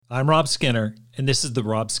I'm Rob Skinner, and this is the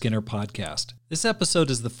Rob Skinner Podcast. This episode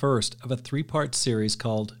is the first of a three-part series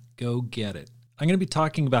called Go Get It. I'm going to be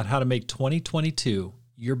talking about how to make 2022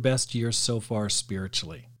 your best year so far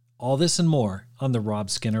spiritually. All this and more on the Rob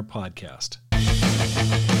Skinner Podcast.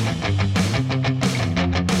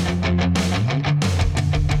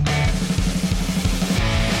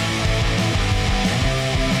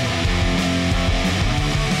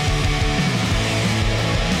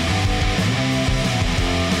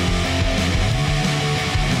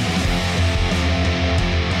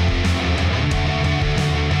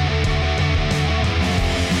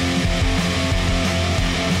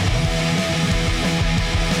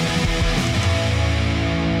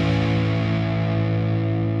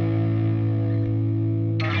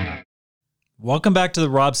 Welcome back to the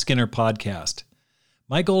Rob Skinner Podcast.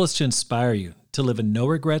 My goal is to inspire you to live a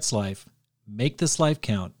no-regrets life, make this life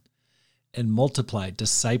count, and multiply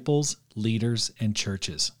disciples, leaders, and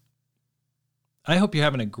churches. I hope you're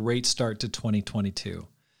having a great start to 2022.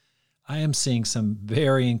 I am seeing some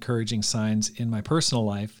very encouraging signs in my personal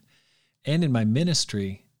life and in my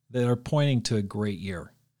ministry that are pointing to a great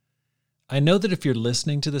year. I know that if you're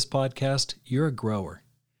listening to this podcast, you're a grower.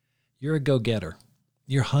 You're a go-getter.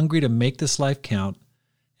 You're hungry to make this life count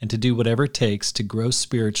and to do whatever it takes to grow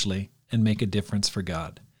spiritually and make a difference for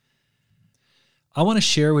God. I want to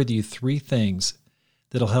share with you three things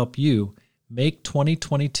that'll help you make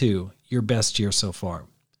 2022 your best year so far.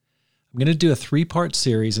 I'm going to do a three-part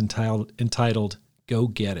series entitled Go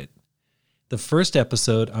Get It. The first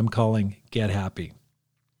episode I'm calling Get Happy.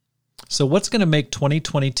 So what's going to make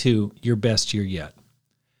 2022 your best year yet?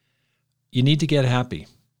 You need to get happy.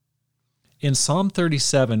 In Psalm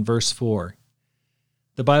 37, verse 4,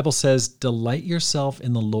 the Bible says, "Delight yourself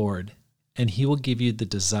in the Lord, and He will give you the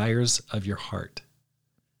desires of your heart."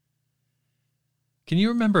 Can you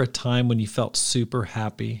remember a time when you felt super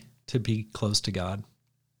happy to be close to God?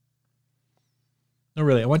 No,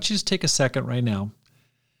 really, I want you to take a second right now.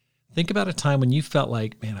 Think about a time when you felt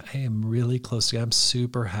like, man, I am really close to God. I'm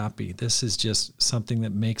super happy. This is just something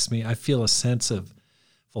that makes me, I feel a sense of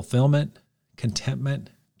fulfillment, contentment,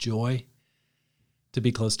 joy. To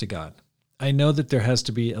be close to God. I know that there has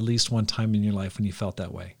to be at least one time in your life when you felt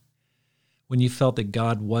that way, when you felt that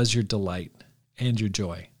God was your delight and your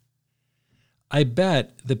joy. I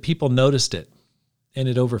bet that people noticed it and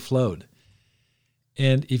it overflowed.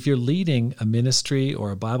 And if you're leading a ministry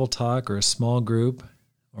or a Bible talk or a small group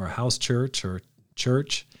or a house church or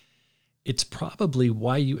church, it's probably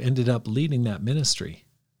why you ended up leading that ministry.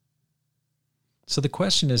 So the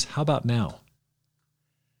question is, how about now?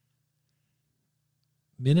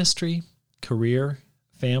 Ministry, career,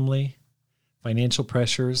 family, financial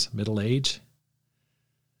pressures, middle age,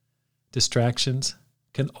 distractions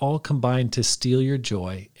can all combine to steal your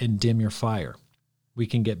joy and dim your fire. We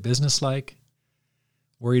can get businesslike,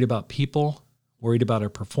 worried about people, worried about our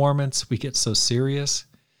performance. We get so serious.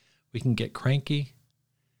 We can get cranky.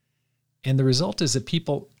 And the result is that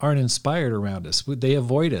people aren't inspired around us. They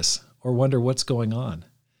avoid us or wonder what's going on.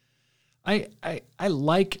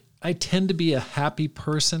 I tend to be a happy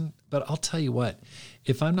person, but I'll tell you what,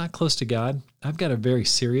 if I'm not close to God, I've got a very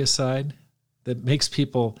serious side that makes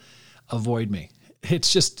people avoid me.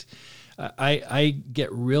 It's just, I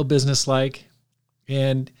get real businesslike,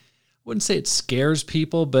 and I wouldn't say it scares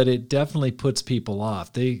people, but it definitely puts people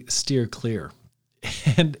off. They steer clear.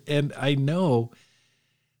 And I know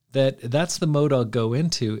that that's the mode I'll go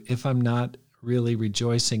into if I'm not really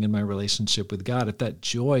rejoicing in my relationship with God, if that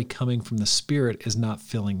joy coming from the Spirit is not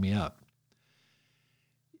filling me up.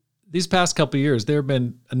 These past couple of years, there have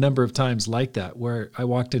been a number of times like that where I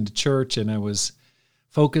walked into church and I was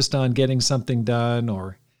focused on getting something done,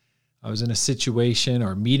 or I was in a situation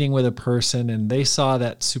or meeting with a person and they saw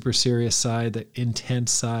that super serious side, that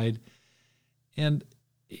intense side. And,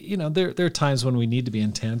 you know, there are times when we need to be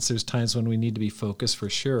intense. There's times when we need to be focused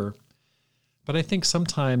for sure. But I think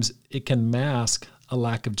sometimes it can mask a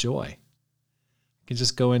lack of joy. You can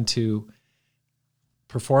just go into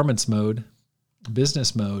performance mode,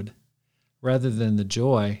 business mode, rather than the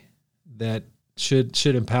joy that should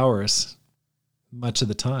empower us much of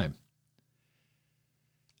the time.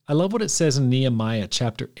 I love what it says in Nehemiah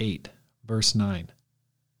chapter 8, verse 9.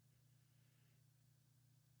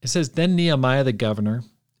 It says, "Then Nehemiah the governor,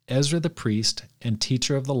 Ezra the priest and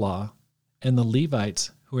teacher of the law, and the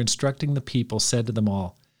Levites who were instructing the people said to them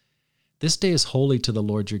all, 'This day is holy to the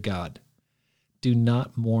Lord your God. Do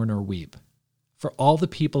not mourn or weep.' For all the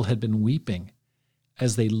people had been weeping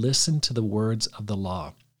as they listened to the words of the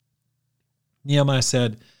law. Nehemiah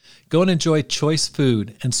said, 'Go and enjoy choice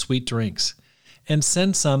food and sweet drinks, and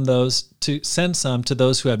send some to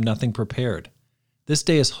those who have nothing prepared. This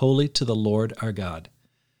day is holy to the Lord our God.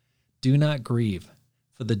 Do not grieve,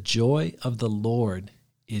 for the joy of the Lord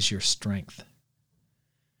is your strength.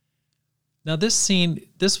 Now this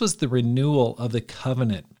was the renewal of the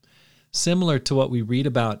covenant, similar to what we read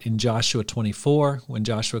about in Joshua 24, when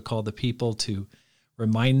Joshua called the people to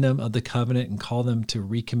remind them of the covenant and call them to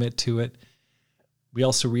recommit to it. We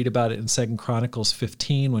also read about it in 2 Chronicles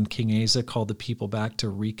 15, when King Asa called the people back to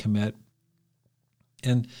recommit.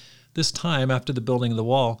 And this time, after the building of the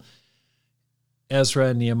wall, Ezra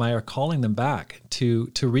and Nehemiah are calling them back to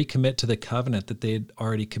recommit to the covenant that they had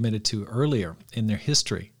already committed to earlier in their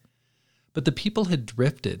history. But the people had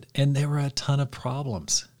drifted, and there were a ton of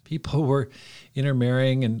problems. People were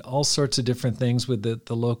intermarrying and all sorts of different things with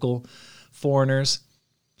the local foreigners.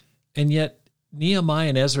 And yet Nehemiah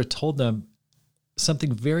and Ezra told them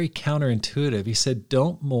something very counterintuitive. He said,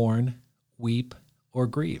 don't mourn, weep, or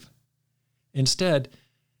grieve. Instead,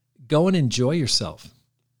 go and enjoy yourself,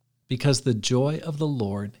 because the joy of the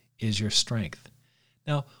Lord is your strength.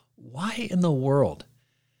 Now, why in the world,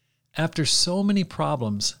 after so many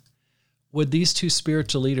problems, would these two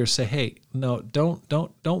spiritual leaders say, hey, no,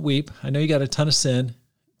 don't weep. I know you got a ton of sin.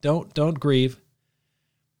 Don't grieve.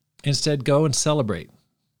 Instead, go and celebrate.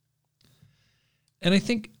 And I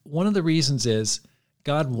think one of the reasons is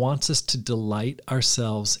God wants us to delight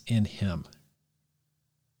ourselves in Him.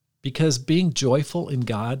 Because being joyful in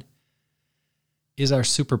God is our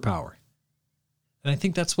superpower. And I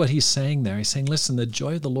think that's what He's saying there. He's saying, listen, the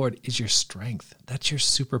joy of the Lord is your strength. That's your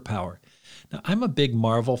superpower. Now, I'm a big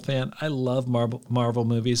Marvel fan. I love Marvel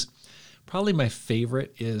movies. Probably my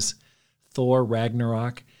favorite is Thor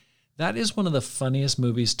Ragnarok. That is one of the funniest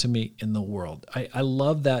movies to me in the world. I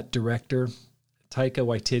love that director, Taika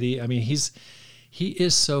Waititi. I mean, he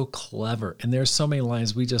is so clever, and there's so many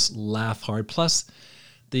lines we just laugh hard. Plus,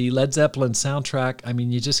 the Led Zeppelin soundtrack, I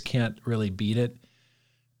mean, you just can't really beat it.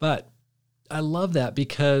 But I love that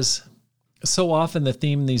because so often the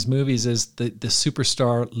theme in these movies is the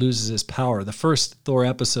superstar loses his power. The first Thor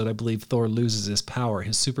episode, I believe Thor loses his power,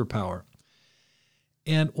 his superpower.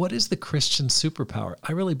 And what is the Christian superpower?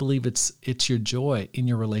 I really believe it's your joy in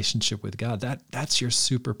your relationship with God. That's your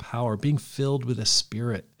superpower, being filled with the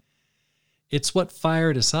Spirit. It's what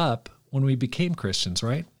fired us up when we became Christians,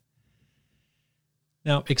 right?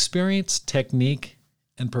 Now, experience, technique,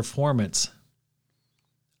 and performance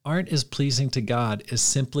aren't as pleasing to God as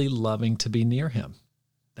simply loving to be near Him.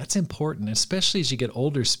 That's important, especially as you get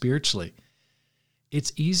older spiritually.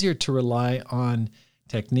 It's easier to rely on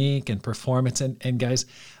technique and performance. And guys,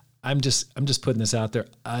 I'm just putting this out there.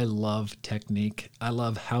 I love technique. I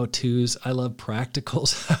love how-tos. I love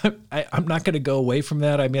practicals. I'm not going to go away from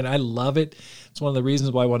that. I mean, I love it. It's one of the reasons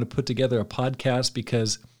why I want to put together a podcast,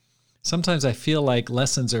 because sometimes I feel like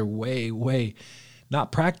lessons are way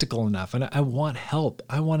not practical enough. And I want help.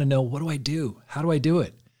 I want to know, what do I do? How do I do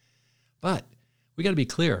it? But we got to be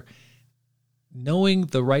clear. Knowing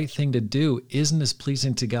the right thing to do isn't as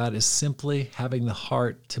pleasing to God as simply having the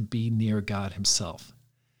heart to be near God Himself.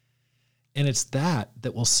 And it's that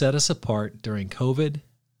will set us apart during COVID,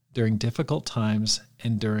 during difficult times,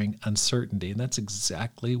 and during uncertainty. And that's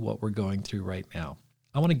exactly what we're going through right now.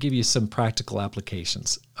 I want to give you some practical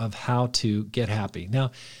applications of how to get happy.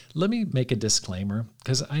 Now, let me make a disclaimer,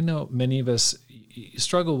 because I know many of us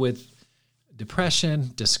struggle with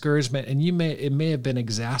depression, discouragement, and it may have been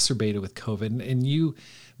exacerbated with COVID, and you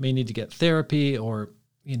may need to get therapy or,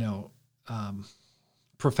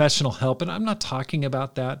 professional help. And I'm not talking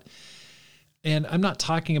about that. And I'm not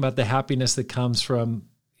talking about the happiness that comes from,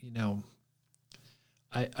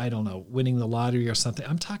 I don't know, winning the lottery or something.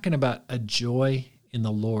 I'm talking about a joy in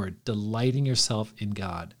the Lord, delighting yourself in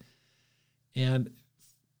God. And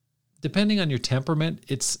depending on your temperament,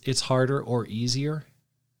 it's harder or easier.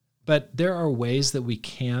 But there are ways that we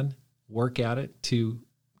can work at it to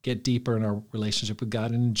get deeper in our relationship with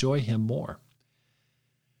God and enjoy Him more.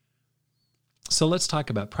 So let's talk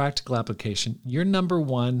about practical application. Your number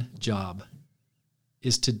one job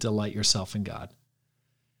is to delight yourself in God.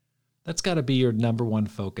 That's got to be your number one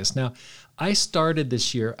focus. Now, I started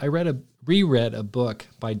this year, I reread a book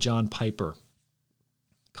by John Piper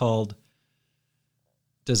called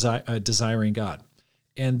Desiring God.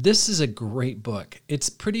 And this is a great book. It's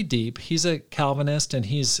pretty deep. He's a Calvinist and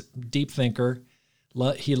he's a deep thinker.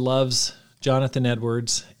 He loves Jonathan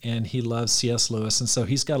Edwards and he loves C.S. Lewis. And so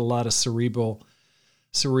he's got a lot of cerebral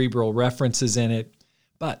references in it.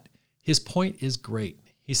 But his point is great.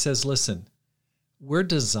 He says, listen, we're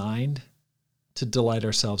designed to delight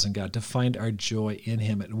ourselves in God, to find our joy in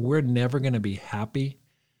Him. And we're never going to be happy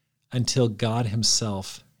until God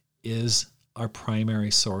Himself is our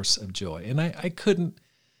primary source of joy. And I couldn't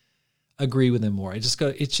agree with him more. It's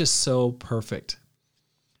just so perfect.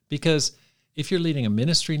 Because if you're leading a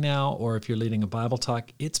ministry now, or if you're leading a Bible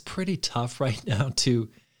talk, it's pretty tough right now to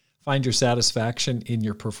find your satisfaction in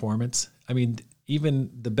your performance. I mean,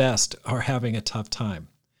 even the best are having a tough time.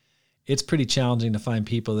 It's pretty challenging to find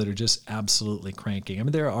people that are just absolutely cranking. I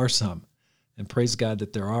mean, there are some, and praise God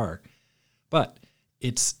that there are, but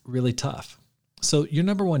it's really tough. So your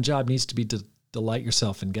number one job needs to be to delight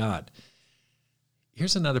yourself in God.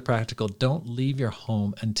 Here's another practical: don't leave your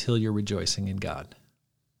home until you're rejoicing in God.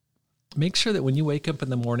 Make sure that when you wake up in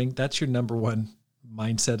the morning, that's your number one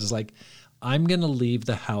mindset, is like, I'm going to leave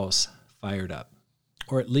the house fired up,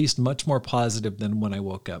 or at least much more positive than when I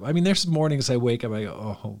woke up. I mean, there's mornings I wake up, I go,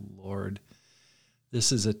 oh, Lord,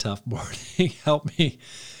 this is a tough morning. Help me.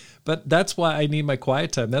 But that's why I need my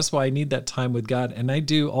quiet time. That's why I need that time with God. And I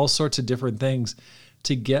do all sorts of different things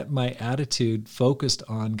to get my attitude focused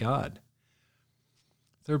on God.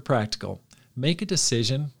 Third practical: make a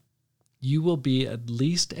decision. You will be at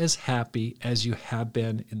least as happy as you have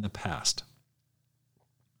been in the past.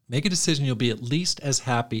 Make a decision, you'll be at least as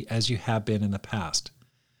happy as you have been in the past.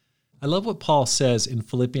 I love what Paul says in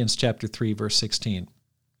Philippians chapter 3, verse 16.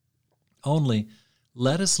 Only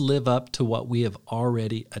let us live up to what we have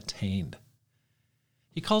already attained.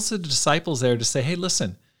 He calls the disciples there to say, hey,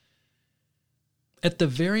 listen, at the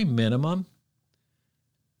very minimum,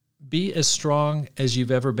 be as strong as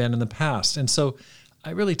you've ever been in the past. And so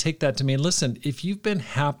I really take that to mean, listen, if you've been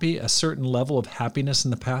happy, a certain level of happiness in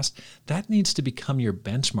the past, that needs to become your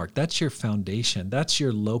benchmark. That's your foundation. That's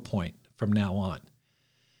your low point from now on.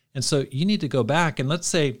 And so you need to go back, and let's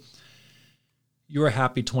say you were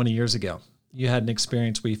happy 20 years ago. You had an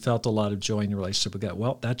experience where you felt a lot of joy in your relationship with God.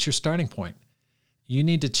 Well, that's your starting point. You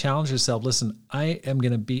need to challenge yourself. Listen, I am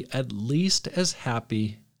going to be at least as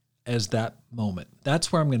happy as that moment.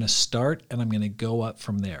 That's where I'm going to start, and I'm going to go up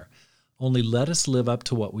from there. Only let us live up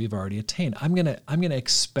to what we've already attained. I'm going to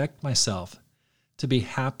expect myself to be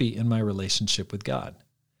happy in my relationship with God.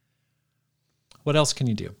 What else can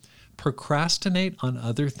you do? Procrastinate on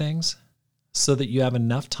other things so that you have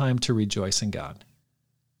enough time to rejoice in God.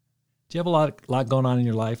 Do you have a lot going on in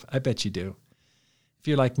your life? I bet you do. If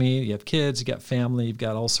you're like me, you have kids, you got family, you've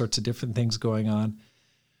got all sorts of different things going on.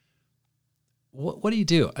 What do you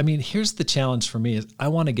do? I mean, here's the challenge for me: is I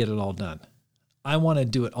want to get it all done. I want to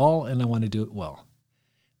do it all, and I want to do it well.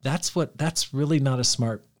 That's really not a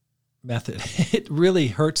smart method. It really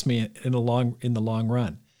hurts me in the long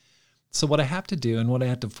run. So what I have to do, and what I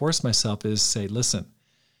have to force myself, is say, listen,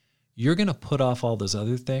 you're going to put off all those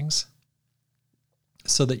other things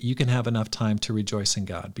so that you can have enough time to rejoice in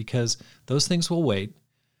God, because those things will wait,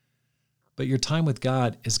 but your time with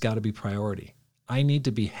God has got to be priority. I need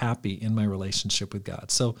to be happy in my relationship with God.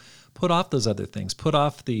 So put off those other things. Put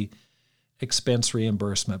off the expense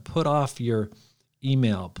reimbursement, put off your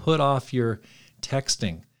email, put off your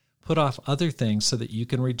texting, put off other things so that you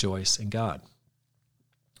can rejoice in God.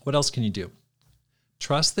 What else can you do?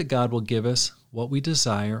 Trust that God will give us what we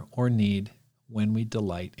desire or need when we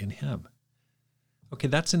delight in Him. Okay,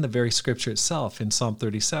 that's in the very scripture itself. In Psalm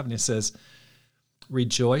 37, it says,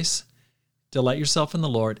 rejoice, delight yourself in the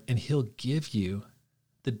Lord, and He'll give you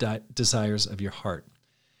the desires of your heart.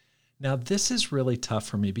 Now, this is really tough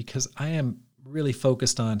for me because I am really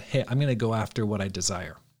focused on, hey, I'm going to go after what I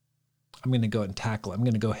desire. I'm going to go and tackle it. I'm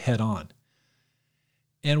going to go head on.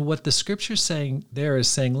 And what the scripture's saying there is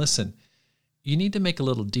saying, listen, you need to make a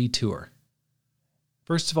little detour.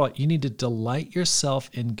 First of all, you need to delight yourself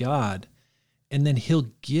in God, and then He'll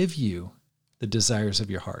give you the desires of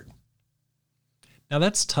your heart. Now,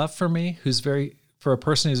 that's tough for me, for a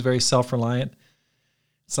person who's very self-reliant.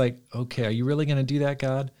 It's like, okay, are you really going to do that,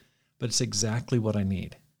 God? But it's exactly what I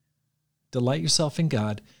need. Delight yourself in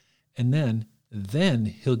God, and then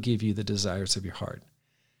He'll give you the desires of your heart.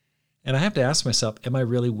 And I have to ask myself, am I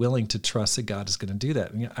really willing to trust that God is going to do that?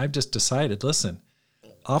 I mean, I've just decided, listen,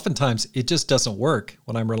 oftentimes it just doesn't work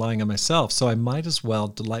when I'm relying on myself, so I might as well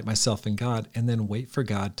delight myself in God and then wait for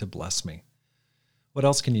God to bless me. What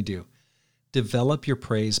else can you do? Develop your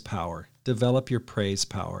praise power. Develop your praise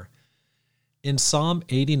power. In Psalm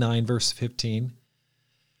 89, verse 15,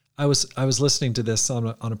 I was listening to this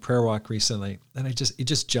on a prayer walk recently, and it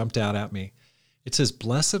just jumped out at me. It says,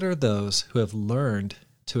 blessed are those who have learned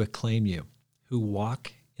to acclaim you, who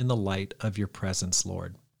walk in the light of your presence,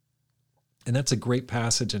 Lord. And that's a great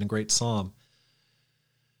passage and a great psalm.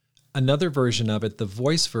 Another version of it, the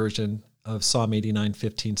voice version of Psalm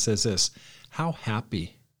 89:15 says this, how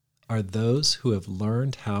happy are those who have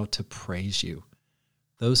learned how to praise you,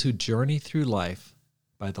 those who journey through life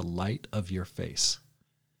by the light of your face.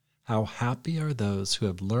 How happy are those who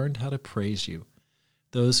have learned how to praise you,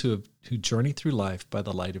 those who journey through life by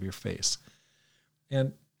the light of your face.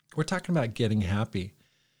 And we're talking about getting happy.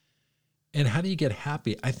 And how do you get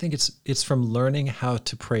happy? I think it's from learning how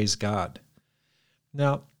to praise God.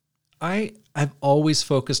 Now, I've always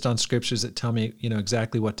focused on scriptures that tell me,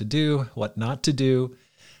 exactly what to do, what not to do,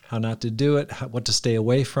 how not to do it, what to stay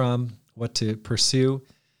away from, what to pursue.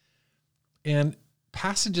 And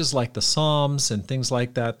passages like the Psalms and things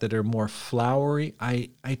like that are more flowery, I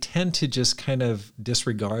tend to just kind of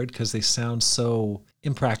disregard because they sound so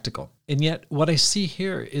impractical. And yet what I see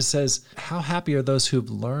here is says, how happy are those who have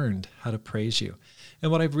learned how to praise you?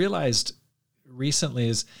 And what I've realized recently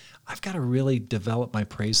is I've got to really develop my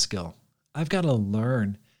praise skill. I've got to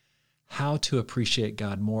learn how to appreciate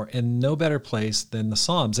God more, and no better place than the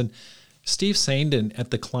Psalms. And Steve Sandin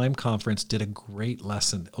at the Climb Conference did a great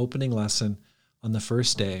opening lesson on the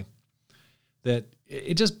first day that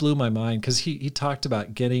it just blew my mind because he talked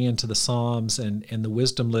about getting into the Psalms and the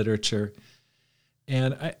wisdom literature.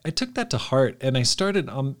 And I took that to heart, and I started,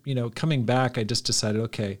 coming back, I just decided,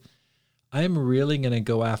 okay, I'm really going to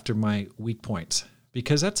go after my weak points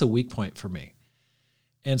because that's a weak point for me.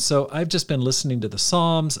 And so I've just been listening to the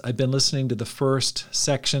Psalms. I've been listening to the first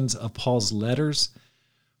sections of Paul's letters,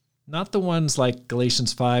 not the ones like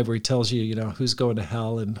Galatians 5 where he tells you, who's going to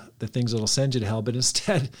hell and the things that will send you to hell, but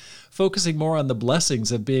instead focusing more on the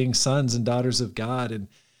blessings of being sons and daughters of God and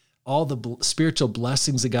all the spiritual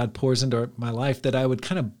blessings that God pours into my life that I would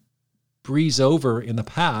kind of breeze over in the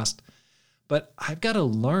past. But I've got to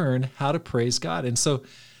learn how to praise God. And so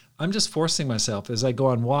I'm just forcing myself. As I go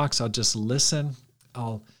on walks, I'll just listen.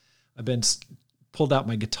 I've been pulled out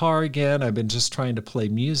my guitar again. I've been just trying to play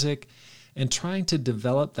music and trying to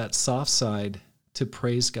develop that soft side to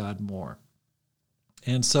praise God more.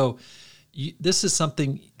 And so this is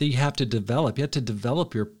something that you have to develop. You have to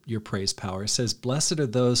develop your praise power. It says, blessed are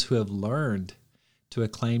those who have learned to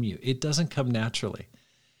acclaim you. It doesn't come naturally.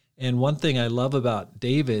 And one thing I love about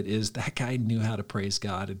David is that guy knew how to praise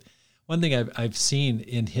God. And one thing I've seen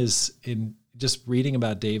in just reading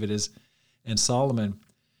about David and Solomon,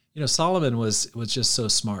 Solomon was just so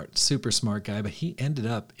smart, super smart guy, but he ended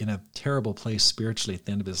up in a terrible place spiritually at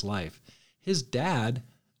the end of his life. His dad,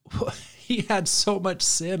 he had so much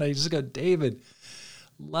sin. I just go, David,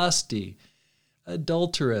 lusty,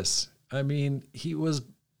 adulterous. I mean, he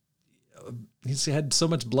had so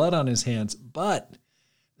much blood on his hands, but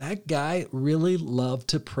that guy really loved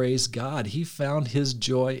to praise God. He found his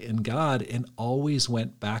joy in God and always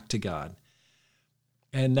went back to God.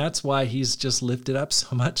 And that's why he's just lifted up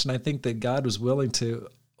so much. And I think that God was willing to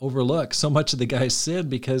overlook so much of the guy's sin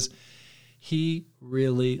because he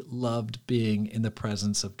really loved being in the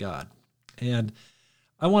presence of God. And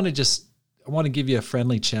I want to give you a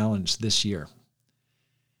friendly challenge this year.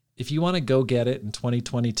 If you want to go get it in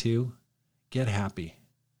 2022, get happy.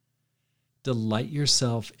 Delight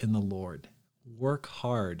yourself in the Lord. Work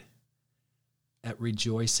hard at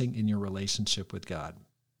rejoicing in your relationship with God.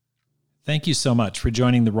 Thank you so much for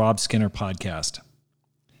joining the Rob Skinner podcast.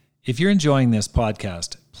 If you're enjoying this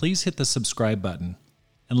podcast, please hit the subscribe button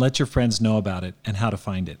and let your friends know about it and how to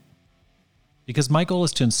find it. Because my goal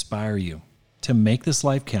is to inspire you to make this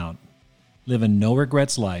life count, live a no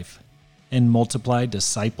regrets life, and multiply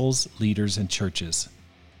disciples, leaders, and churches.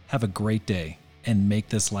 Have a great day and make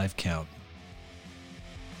this life count.